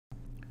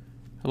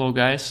Hello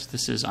guys,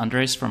 this is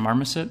Andres from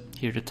Marmoset,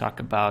 here to talk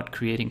about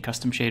creating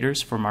custom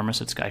shaders for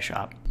Marmoset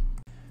Skyshop.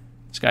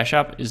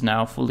 Skyshop is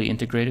now fully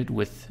integrated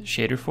with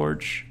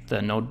ShaderForge, the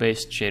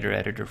node-based shader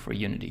editor for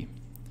Unity.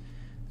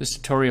 This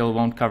tutorial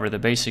won't cover the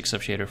basics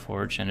of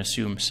ShaderForge and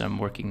assume some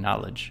working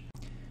knowledge,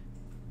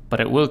 but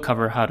it will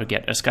cover how to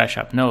get a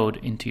Skyshop node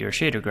into your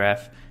shader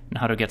graph and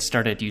how to get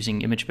started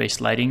using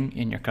image-based lighting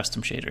in your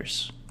custom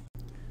shaders.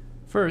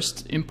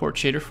 First, import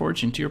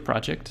ShaderForge into your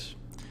project.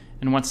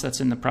 And once that's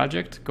in the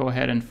project, go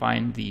ahead and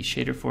find the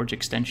ShaderForge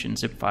extension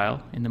zip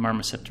file in the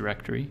Marmoset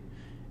directory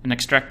and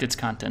extract its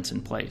contents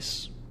in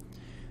place.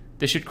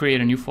 This should create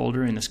a new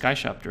folder in the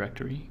Skyshop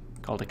directory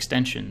called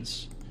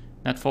Extensions.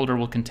 That folder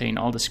will contain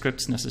all the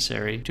scripts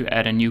necessary to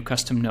add a new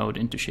custom node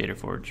into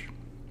ShaderForge.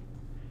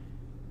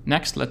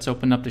 Next, let's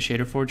open up the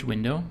ShaderForge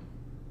window.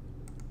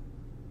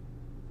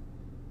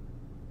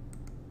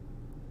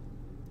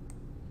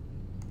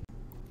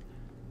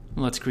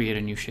 Let's create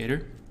a new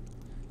shader.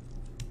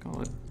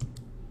 Call it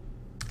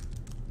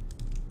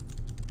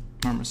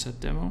Marmoset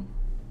demo.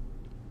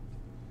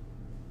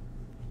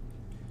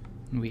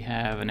 And we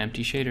have an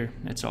empty shader.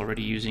 It's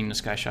already using the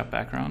Skyshop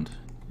background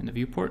in the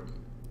viewport.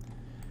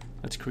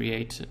 Let's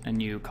create a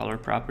new color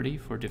property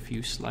for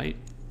diffuse light,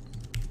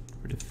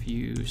 for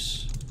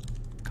diffuse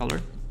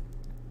color.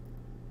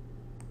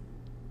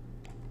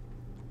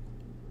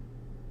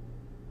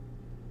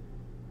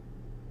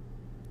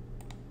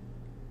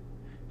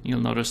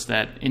 You'll notice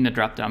that in the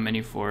drop-down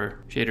menu for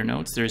shader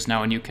nodes, there is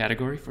now a new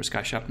category for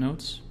Skyshop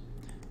nodes.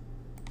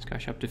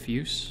 Skyshop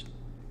Diffuse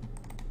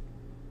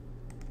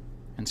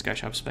and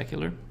Skyshop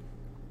Specular.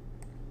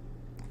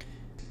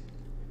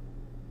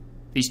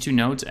 These two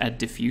nodes add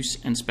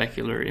diffuse and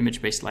specular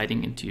image-based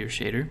lighting into your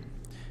shader.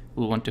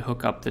 We'll want to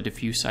hook up the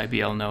diffuse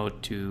IBL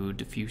node to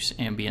diffuse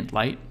ambient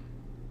light.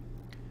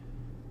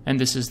 And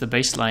this is the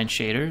baseline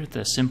shader,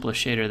 the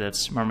simplest shader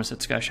that's Marmoset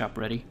Skyshop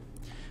ready.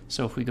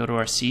 So if we go to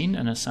our scene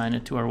and assign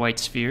it to our white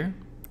sphere,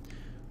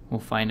 we'll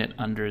find it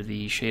under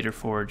the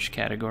ShaderForge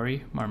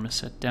category,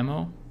 Marmoset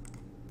Demo,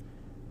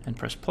 and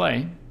press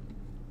play.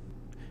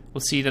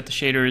 We'll see that the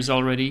shader is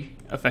already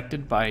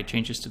affected by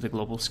changes to the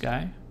global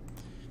sky.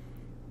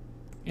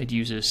 It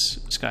uses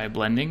sky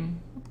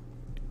blending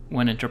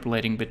when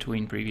interpolating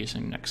between previous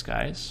and next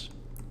skies,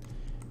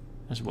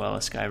 as well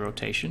as sky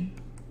rotation.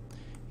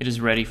 It is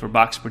ready for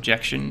box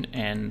projection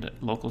and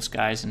local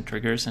skies and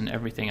triggers and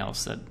everything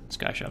else that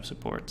Skyshop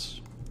supports.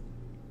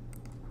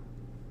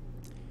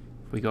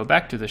 If we go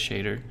back to the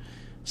shader,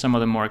 some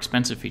of the more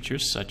expensive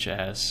features such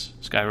as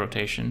sky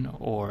rotation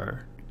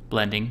or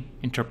blending,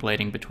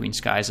 interpolating between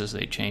skies as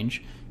they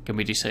change, can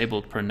be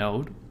disabled per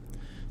node.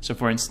 So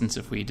for instance,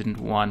 if we didn't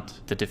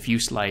want the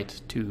diffuse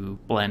light to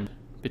blend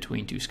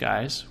between two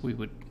skies, we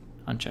would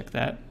uncheck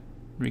that,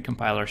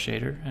 recompile our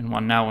shader, and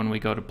now when we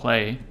go to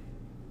play,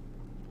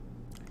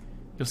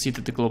 you'll see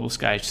that the global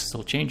sky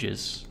still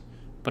changes,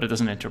 but it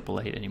doesn't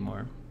interpolate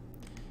anymore.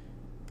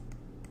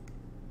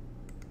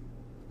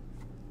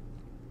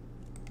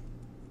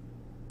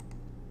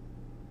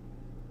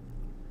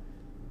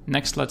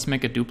 Next, let's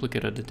make a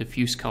duplicate of the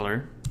diffuse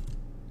color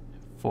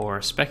for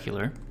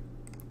Specular.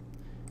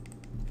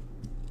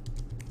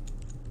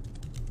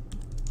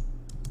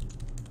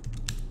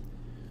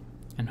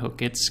 And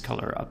hook its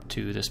color up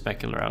to the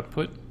Specular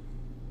output.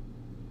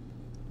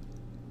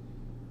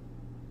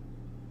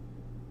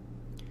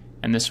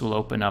 And this will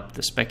open up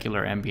the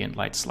Specular ambient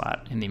light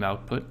slot in the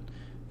output,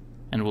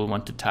 and we'll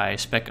want to tie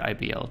Spec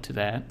IBL to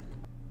that.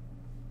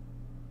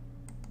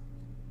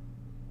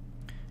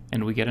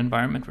 And we get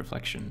environment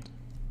reflection.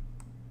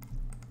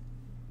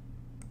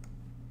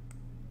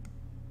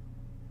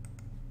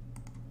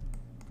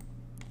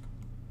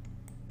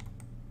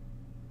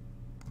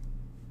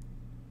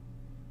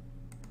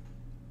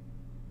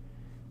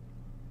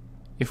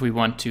 If we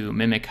want to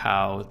mimic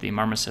how the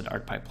Marmoset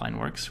art pipeline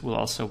works, we'll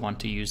also want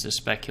to use the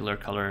specular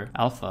color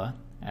alpha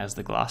as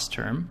the gloss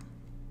term.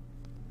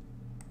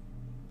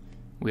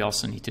 We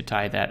also need to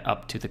tie that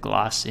up to the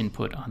gloss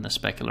input on the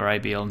specular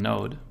IBL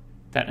node.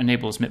 That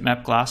enables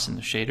bitmap gloss in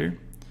the shader,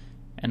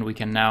 and we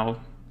can now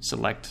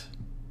select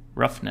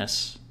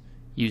roughness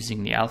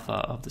using the alpha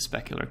of the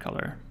specular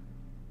color.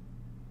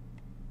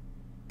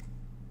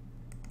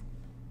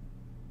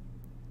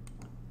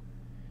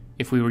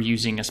 If we were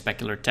using a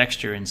specular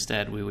texture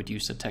instead, we would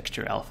use the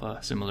texture alpha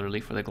similarly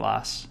for the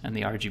gloss and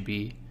the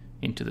RGB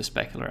into the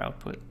specular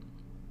output.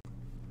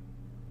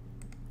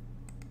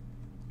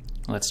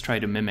 Let's try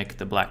to mimic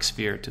the black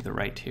sphere to the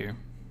right here.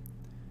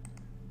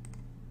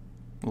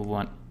 We'll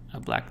want a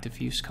black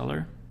diffuse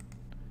color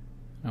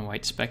and a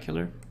white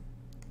specular.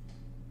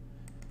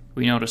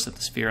 We notice that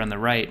the sphere on the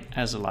right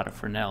has a lot of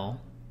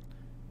Fresnel,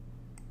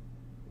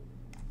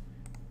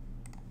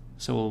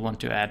 so we'll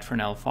want to add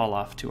Fresnel fall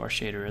off to our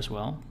shader as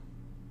well.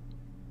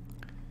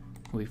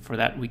 For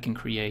that, we can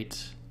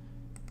create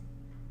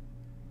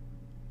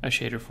a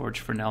ShaderForge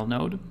Fresnel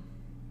node.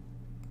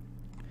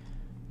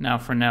 Now,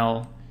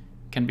 Fresnel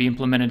can be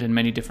implemented in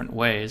many different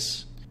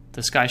ways. The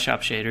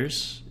Skyshop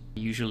shaders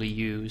usually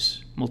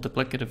use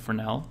multiplicative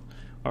Fresnel,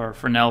 or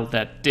Fresnel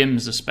that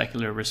dims the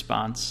specular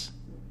response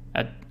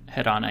at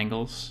head-on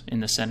angles in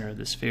the center of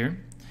the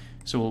sphere.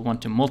 So we'll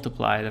want to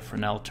multiply the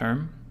Fresnel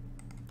term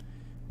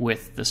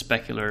with the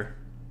specular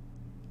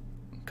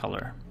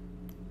color.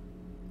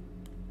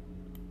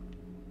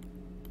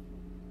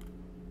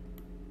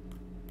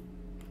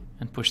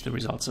 And push the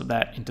results of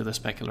that into the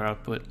specular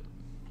output.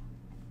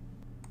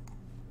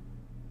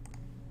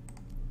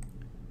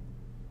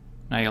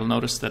 Now you'll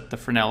notice that the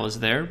Fresnel is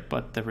there,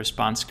 but the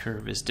response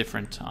curve is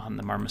different on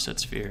the Marmoset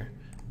sphere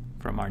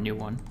from our new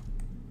one.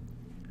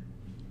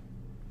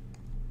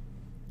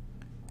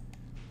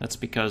 That's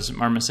because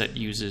Marmoset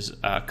uses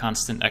a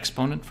constant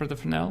exponent for the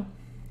Fresnel.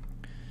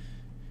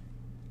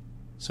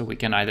 So we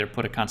can either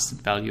put a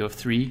constant value of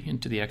 3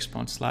 into the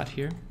exponent slot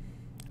here,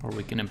 or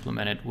we can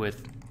implement it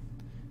with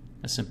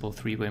a simple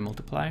 3-way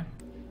multiply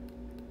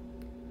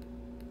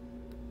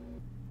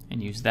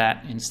and use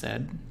that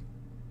instead.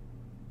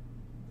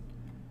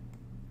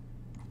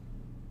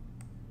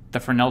 The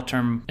Fresnel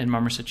term in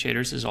Marmoset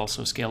shaders is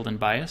also scaled and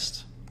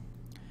biased.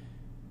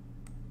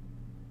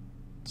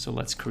 So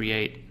let's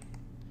create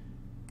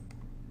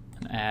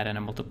an add and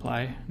a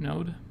multiply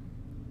node.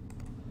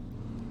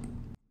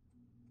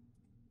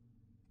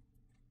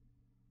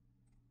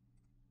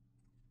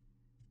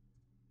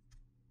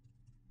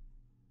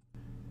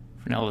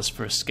 Fresnel is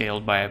first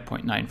scaled by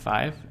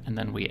 0.95, and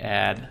then we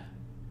add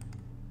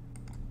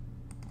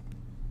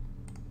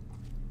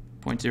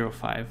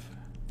 0.05.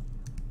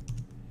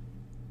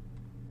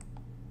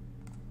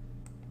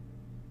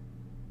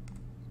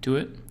 to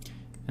it,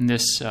 and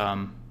this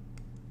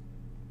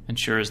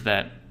ensures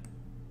that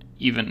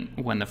even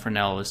when the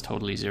Fresnel is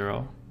totally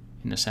 0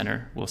 in the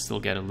center, we'll still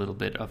get a little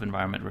bit of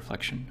environment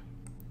reflection.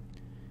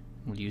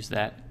 We'll use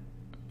that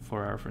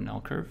for our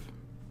Fresnel curve.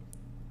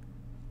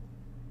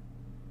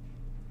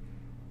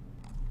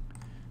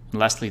 And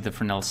lastly, the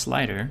Fresnel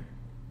slider,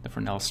 the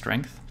Fresnel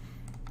strength,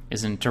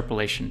 is an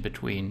interpolation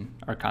between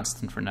our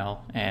constant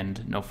Fresnel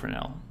and no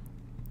Fresnel.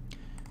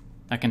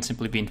 That can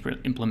simply be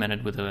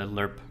implemented with a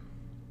lerp.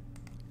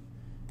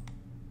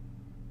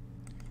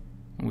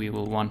 We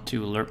will want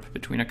to lerp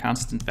between a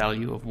constant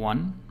value of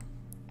 1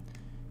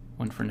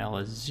 when Fresnel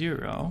is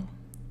 0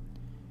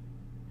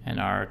 and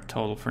our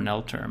total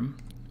Fresnel term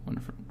when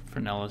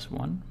Fresnel is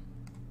 1,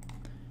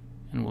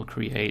 and we'll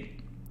create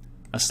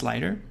a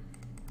slider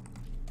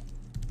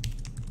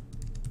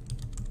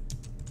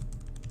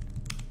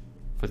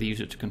for the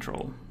user to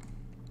control.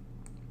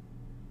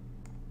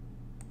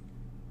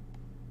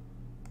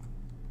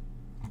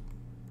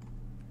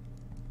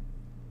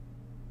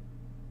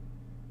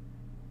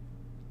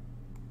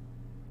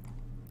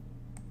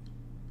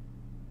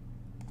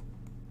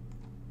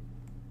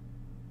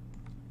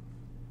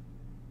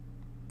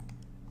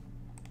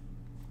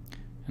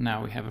 And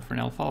now we have a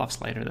Fresnel fall-off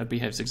slider that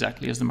behaves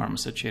exactly as the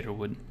Marmoset shader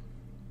would.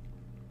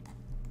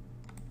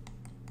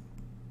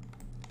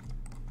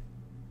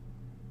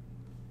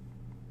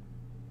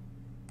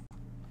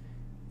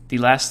 The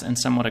last and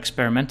somewhat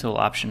experimental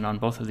option on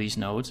both of these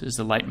nodes is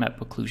the Lightmap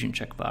Occlusion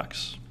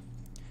checkbox.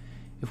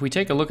 If we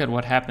take a look at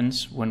what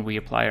happens when we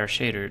apply our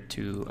shader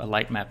to a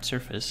light-mapped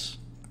surface,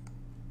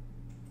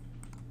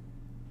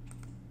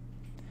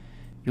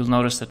 you'll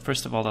notice that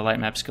first of all the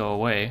light maps go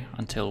away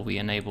until we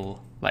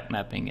enable light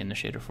mapping in the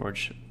Shader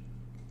Forge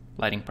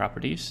lighting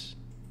properties.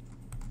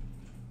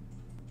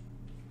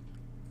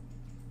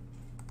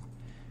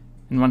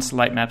 And once the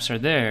light maps are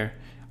there,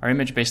 our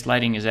image-based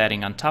lighting is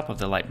adding on top of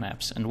the light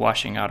maps and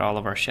washing out all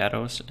of our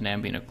shadows and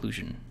ambient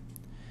occlusion.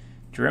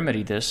 To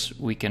remedy this,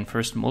 we can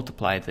first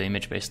multiply the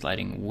image-based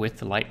lighting with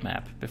the light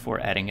map before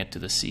adding it to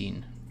the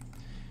scene.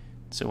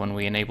 So when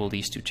we enable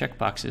these two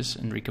checkboxes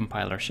and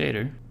recompile our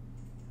shader,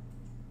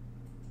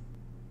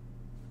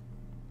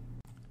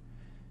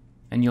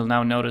 and you'll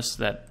now notice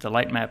that the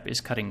light map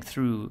is cutting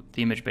through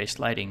the image-based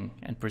lighting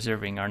and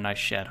preserving our nice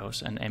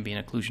shadows and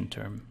ambient occlusion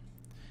term.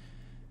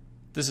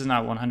 This is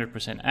not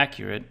 100%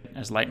 accurate,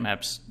 as light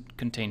maps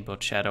contain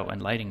both shadow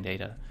and lighting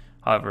data.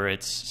 However,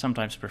 it's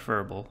sometimes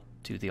preferable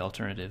to the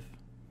alternative.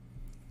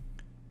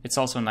 It's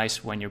also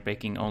nice when you're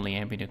baking only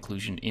ambient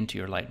occlusion into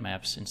your light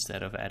maps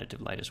instead of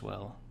additive light as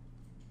well.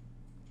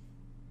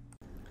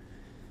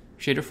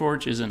 Shader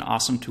Forge is an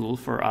awesome tool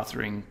for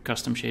authoring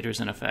custom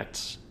shaders and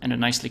effects, and it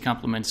nicely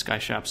complements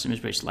Skyshop's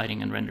image-based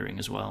lighting and rendering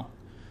as well.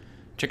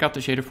 Check out the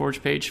Shader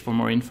Forge page for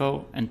more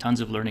info and tons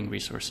of learning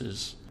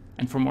resources.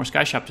 And for more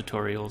Skyshop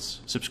tutorials,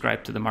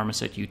 subscribe to the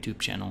Marmoset YouTube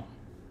channel.